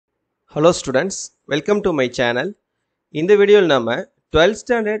Hello students, welcome to my channel. In the video நாம 12th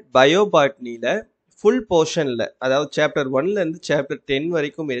standard Bio Botany full portion அதாவது chapter 1 இருந்து chapter 10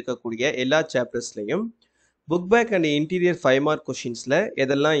 வரைக்கும் இருக்கக்கூடிய எல்லா chaptersலயும் book back and interior 5 mark questionsல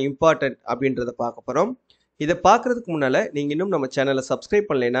எதெல்லாம் important அப்படின்றத பார்க்க போறோம். இத பார்க்கிறதுக்கு முன்னால நீங்க இன்னும் நம்ம சேனலை subscribe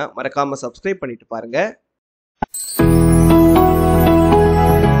பண்ணலைனா மறக்காம subscribe பண்ணிட்டு பாருங்க.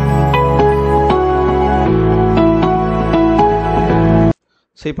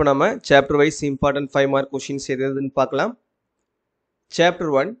 So, இப்போ நம்ம chapter wise important 5 mark questions எதுன்னு பார்க்கலாம். Chapter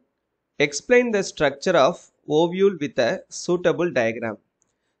 1 Explain the structure of ovule with a suitable diagram.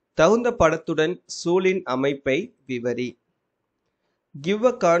 தகுந்த படத்துடன் சூலின் அமைப்பை விவரி. Give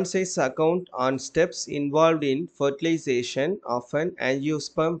a concise account on steps involved in fertilization of an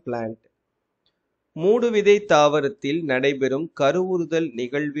angiosperm plant. மூடுவிதை தாவரத்தில் நடைபெறும் கருவுறுதல்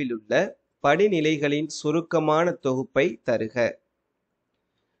நிகழ்விலுள்ள படிநிலைகளின் சுருக்கமான தொகுப்பை தருக.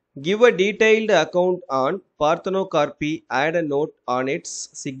 Give a detailed account on parthenocarpy. Add a note on its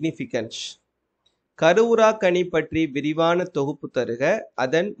significance. கருவுரா கனி பற்றி விரிவான தொகுப்பு தருக.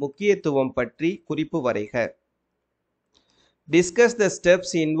 அதன் முக்கியத்துவம் பற்றி குறிப்பு வரைக. Discuss the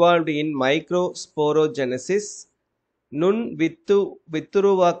steps involved in microsporogenesis. நுண்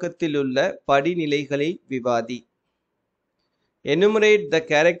வித்துருவாக்கத்திலுள்ள படிநிலைகளை விவாதி. Enumerate the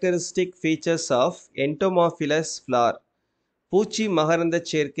characteristic features of entomophilous flower. பூச்சி மகரந்த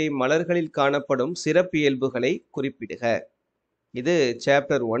சேர்க்கை மலர்களில் காணப்படும் சிறப்பியல்புகளை குறிப்பிடுக. இது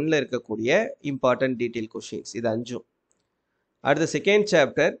சாப்டர் 1ல இருக்கக்கூடிய இம்பார்ட்டன்ட் டீடைல் கொஸ்டின்ஸ். இது 5. அடுத்த second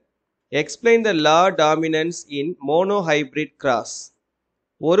chapter explain the law dominance in monohybrid cross.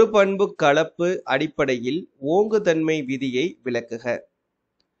 ஒரு பண்பு கலப்பு அடிப்படையில் ஓங்குதன்மை விதியை விளக்குக.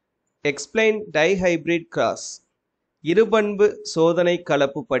 Explain dihybrid cross. இருபண்பு சோதனை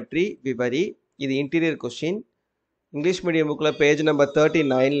கலப்பு பற்றி விவரி. இது இன்டீரியர் கொஸ்டின். இங்கிலீஷ் மீடியம் புக்கில் பேஜ் நம்பர்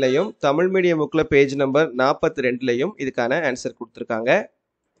 39லையும் தமிழ் மீடியம் புக்கில் பேஜ் நம்பர் 42லையும் இதுக்கான ஆன்சர் கொடுத்துருக்காங்க.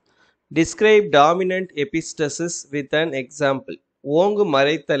 Describe dominant epistasis with an example. ஓங்கு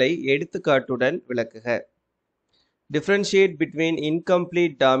மறைத்தலை எடுத்துக்காட்டுடன் விளக்குக. Differentiate between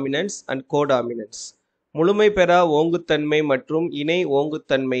incomplete dominance and codominance. முழுமை பெறா ஓங்குத்தன்மை மற்றும் இணை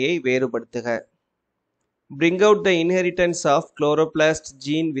ஓங்குத்தன்மையை வேறுபடுத்துக. Bring out the inheritance of chloroplast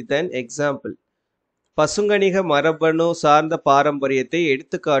gene with an example. பசுங்கணிக மரபணு சார்ந்த பாரம்பரியத்தை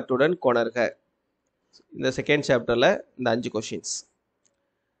எடுத்துக்காட்டுடன் கொணர்க. இந்த செகண்ட் சாப்டர்ல இந்த 5 கொஸ்டின்ஸ்.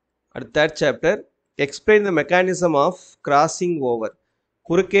 அடுத்த third chapter explain the mechanism of crossing over.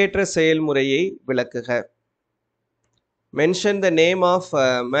 குறுக்கேற்ற செயல்முறையை விளக்குக. Mention the name of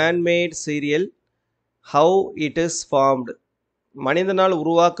man-made serial. How it is formed. மனிதனால்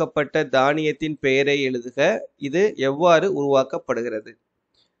உருவாக்கப்பட்ட தானியத்தின் பெயரை எழுதுக. இது எவ்வாறு உருவாக்கப்படுகிறது.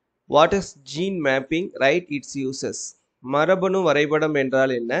 What is gene mapping? Write its uses. மரபணு வரைபடம்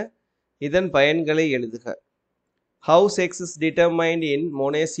என்றால் என்ன? இதன் பயன்களை எழுதுக. How sex is determined in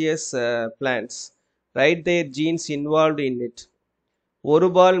monoecious plants. Write their genes involved in it.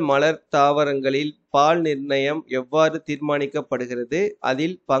 ஒருபால் மலர் தாவரங்களில் பால் நிர்ணயம் எவ்வாறு தீர்மானிக்கப்படுகிறது?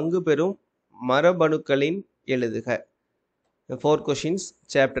 அதில் பங்கு பெறும் மரபணுக்களின் எழுதுக. 4 questions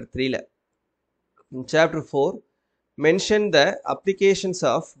chapter 3ல. Chapter 4 Mention the applications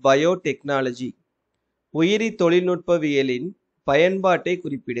of biotechnology. உயிரி தொழில்நுட்பவியலின் பயன்பாட்டை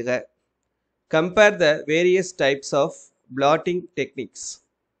குறிப்பிடுக. Compare the various types of blotting techniques.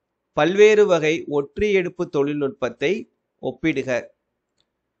 பல்வேறு வகை ஒற்றி எடுப்பு தொழில்நுட்பத்தை ஒப்பிடுக.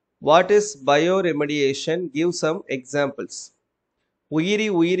 What is bioremediation? Give some examples.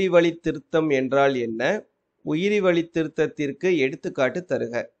 உயிரி வழி திருத்தம் என்றால் என்ன? உயிரி வழி திருத்தத்திற்கு எடுத்துக்காட்டு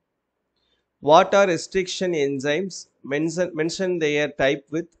தருக. What are restriction enzymes? Mention their type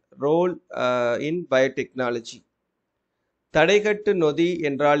with role in biotechnology. தடைகட்டு நொதி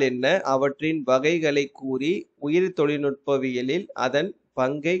என்றால் என்ன? அவற்றின் வகைகளை கூறி உயிரி தொழில்நுட்பவியலில் அதன்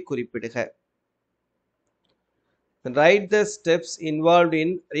பங்கை குறிப்பிடுக. Write the steps involved in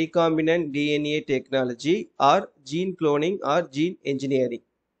recombinant DNA technology or gene cloning or gene engineering.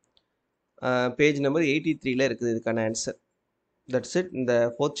 Page number 83ல இருக்குது இதுக்கான answer. That's it. In the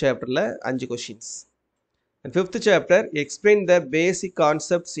 4th chapterல 5 questions. And 5th chapter explain the basic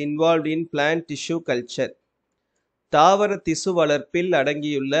concepts involved in plant tissue culture. தாவர திசு வளர்ப்பில்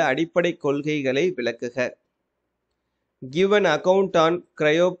அடங்கியுள்ள அடிப்படை கொள்கைகளை விளக்குக. Give an account on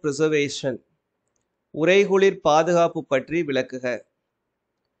cryopreservation. உறைகுளிர் பாதுகாப்பு பற்றி விளக்குக.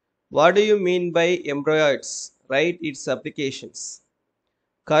 What do you mean by embryos? Write its applications.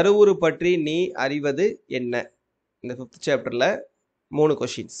 கருவுரு பற்றி நீ அறிவது என்ன? இந்த 5th chapterல 3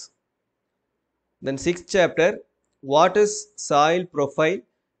 questions. Then 6th chapter what is soil profile?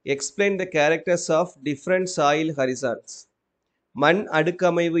 Explain the characters of different soil horizons. மண்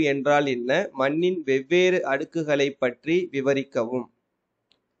அடுக்கமைவு என்றால் என்ன? மண்ணின் வெவ்வேறு அடுக்குகளை பற்றி விவரிக்கவும்.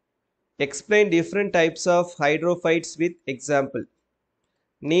 Explain different types of hydrophytes with example.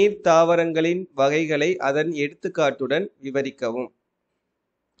 நீர் தாவரங்களின் வகைகளை அதன் எடுத்துக்காட்டுடன் விவரிக்கவும்.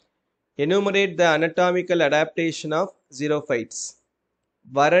 Enumerate the anatomical adaptation of xerophytes.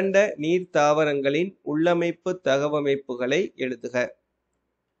 வறண்ட நீர் தாவரங்களின் உள்ளமைப்பு தகவமைப்புகளை எழுதுக.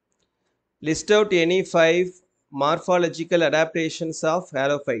 List out any 5 morphological adaptations of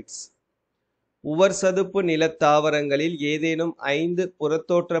halophytes. உவர் சதுப்பு நில தாவரங்களில் ஏதேனும் 5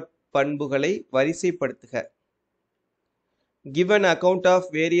 புறத்தோற்ற பண்புகளை வரிசைப்படுத்துக. Give an account of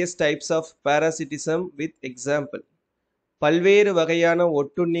various types of parasitism with example. பல்வேறு வகையான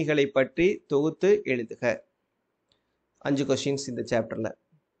ஒட்டுண்ணிகளை பற்றி தொகுத்து எழுதுக. 5 questions இந்த சாப்டர்ல.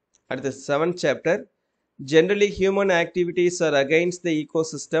 அடுத்து 7th chapter. Generally human activities are against the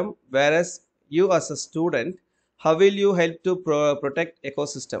ecosystem, whereas you as a student, how will you help to protect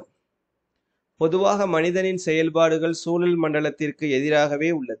ecosystem? பொதுவாக மனிதனின் செயல்பாடுகள் சூழல் மண்டலத்திற்கு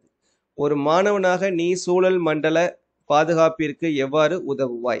எதிராகவே உள்ளது. ஒரு மாணவனாக நீ சூழல் மண்டல பாதுகாப்பிற்கு எவ்வாறு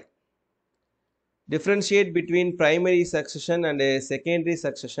உதவுவாய்? Differentiate between primary succession and secondary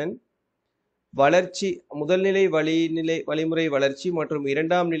succession. வளர்ச்சி முதல்நிலை வழிமுறை வளர்ச்சி மற்றும்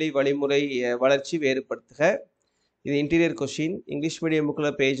இரண்டாம் நிலை வழிமுறை வளர்ச்சி வேறுபடுத்துக. இது இன்டீரியர் கொஸ்டின். இங்கிலீஷ் மீடியம்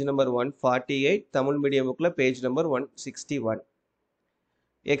புக்கில் பேஜ் நம்பர் 148, தமிழ் மீடியம் புக்கில் page number 161.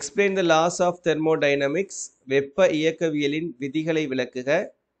 Explain the laws of thermodynamics. வெப்ப இயக்கவியலின் விதிகளை விளக்குக.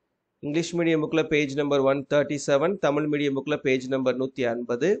 இங்கிலீஷ் மீடியம் புக்கில் பேஜ் நம்பர் 137, தமிழ் மீடியம் புக்கில் page number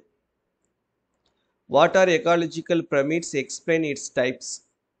 150. What are ecological pyramids? Explain its types.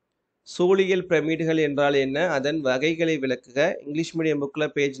 சூழியல் பிரமிடுகள் என்றால் என்ன? அதன் வகைகளை விளக்குக. இங்கிலீஷ் மீடியம்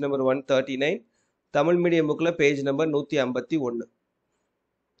புக்கில் பேஜ் நம்பர் 139, தமிழ் மீடியம் புக்கில் page number 151.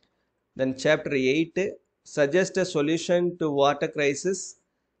 Then chapter 8, suggest a solution to water crisis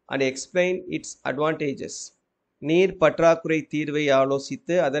and explain its advantages. நீர் பற்றாக்குறை தீர்வை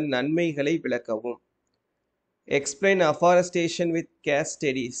ஆலோசித்து அதன் நன்மைகளை விளக்கவும். Explain afforestation with case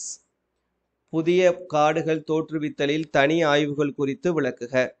studies. புதிய காடுகள் தோற்றுவித்தலில் தனி ஆய்வுகள் குறித்து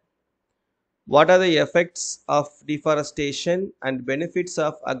விளக்குக. What are the effects of deforestation and benefits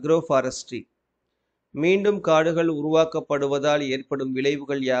of agroforestry? மீண்டும் காடுகள் உருவாக்கப்படுவதால் ஏற்படும்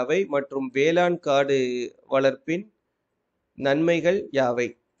விளைவுகள் யாவை மற்றும் வேளாண் காடு வளர்ப்பின் நன்மைகள் யாவை?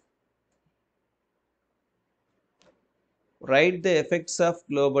 Write the effects of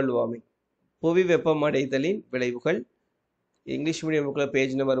global warming. புவி வெப்பமடைதலின் விளைவுகள். இங்கிலீஷ் மீடியம் புக்கில்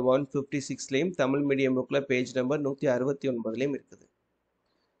பேஜ் நம்பர் 156லையும் தமிழ் மீடியம் புக்கில் பேஜ் நம்பர் 169லையும் இருக்குது.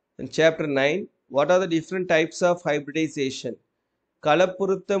 Chapter 9, what are the different types of hybridization?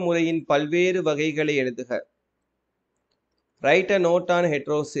 கலப்புறுத்த முறையின் பல்வேறு வகைகளை எழுதுக. Write a note on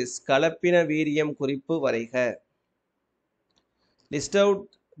heterosis. கலப்பின வீரியம் குறிப்பு வரைக. List out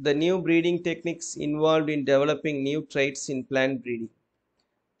the new breeding techniques involved in developing new traits in plant breeding.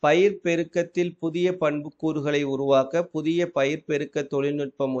 பயிர் பெருக்கத்தில் புதிய பண்புக்கூறுகளை உருவாக்க புதிய பயிர் பெருக்க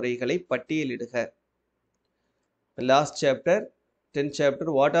தொழில்நுட்ப முறைகளை பட்டியலிடுக. Last chapter, 10th chapter,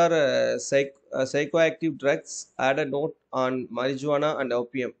 what are psychoactive drugs? Add a note on marijuana and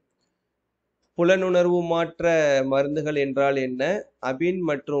opium. புலனுணர்வு மாற்ற மருந்துகள் என்றால் என்ன? அபின்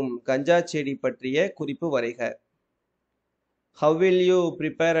மற்றும் கஞ்சா செடி பற்றிய குறிப்பு வரைக. How will you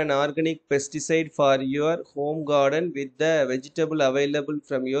prepare an organic pesticide for your home garden with the vegetable available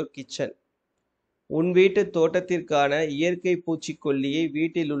from your kitchen? உன் வீட்டு தோட்டத்திற்கான இயற்கை பூச்சிக்கொல்லியை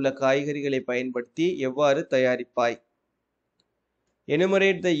வீட்டில் உள்ள காய்கறிகளை பயன்படுத்தி எவ்வாறு தயாரிப்பாய்?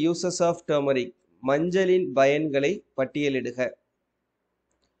 Enumerate the uses of turmeric. மஞ்சளின் பயன்களை பட்டியலிடுக.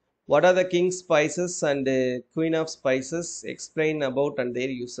 What are the king spices and queen of spices? Explain about and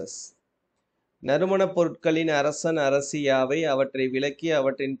their uses. நறுமணப் பொருட்களின் அரசன் அரசி யாவை? அவற்றை விளக்கி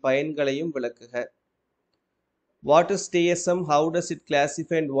அவற்றின் பயன்களையும் விளக்குக. What is TSM? How does it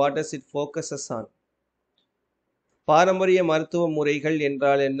classify and what does it focuses on? பாரம்பரிய மருத்துவ முறைகள்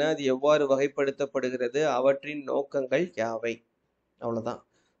என்றால் என்ன? அது எவ்வாறு வகைப்படுத்தப்படுகிறது? அவற்றின் நோக்கங்கள் யாவை? அவ்வளோதான்.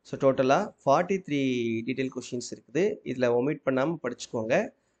 ஸோ டோட்டலாக 43 டீட்டெயில் கொஷின்ஸ் இருக்குது. இதில் ஒமிட் பண்ணாமல் படிச்சுக்கோங்க.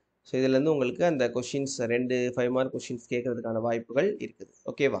 ஸோ இதுலேருந்து உங்களுக்கு அந்த கொஷின்ஸ் 2 5 மார்க் கொஷின்ஸ் கேட்கறதுக்கான வாய்ப்புகள் இருக்குது.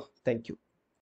 ஓகேவா? தேங்க்யூ.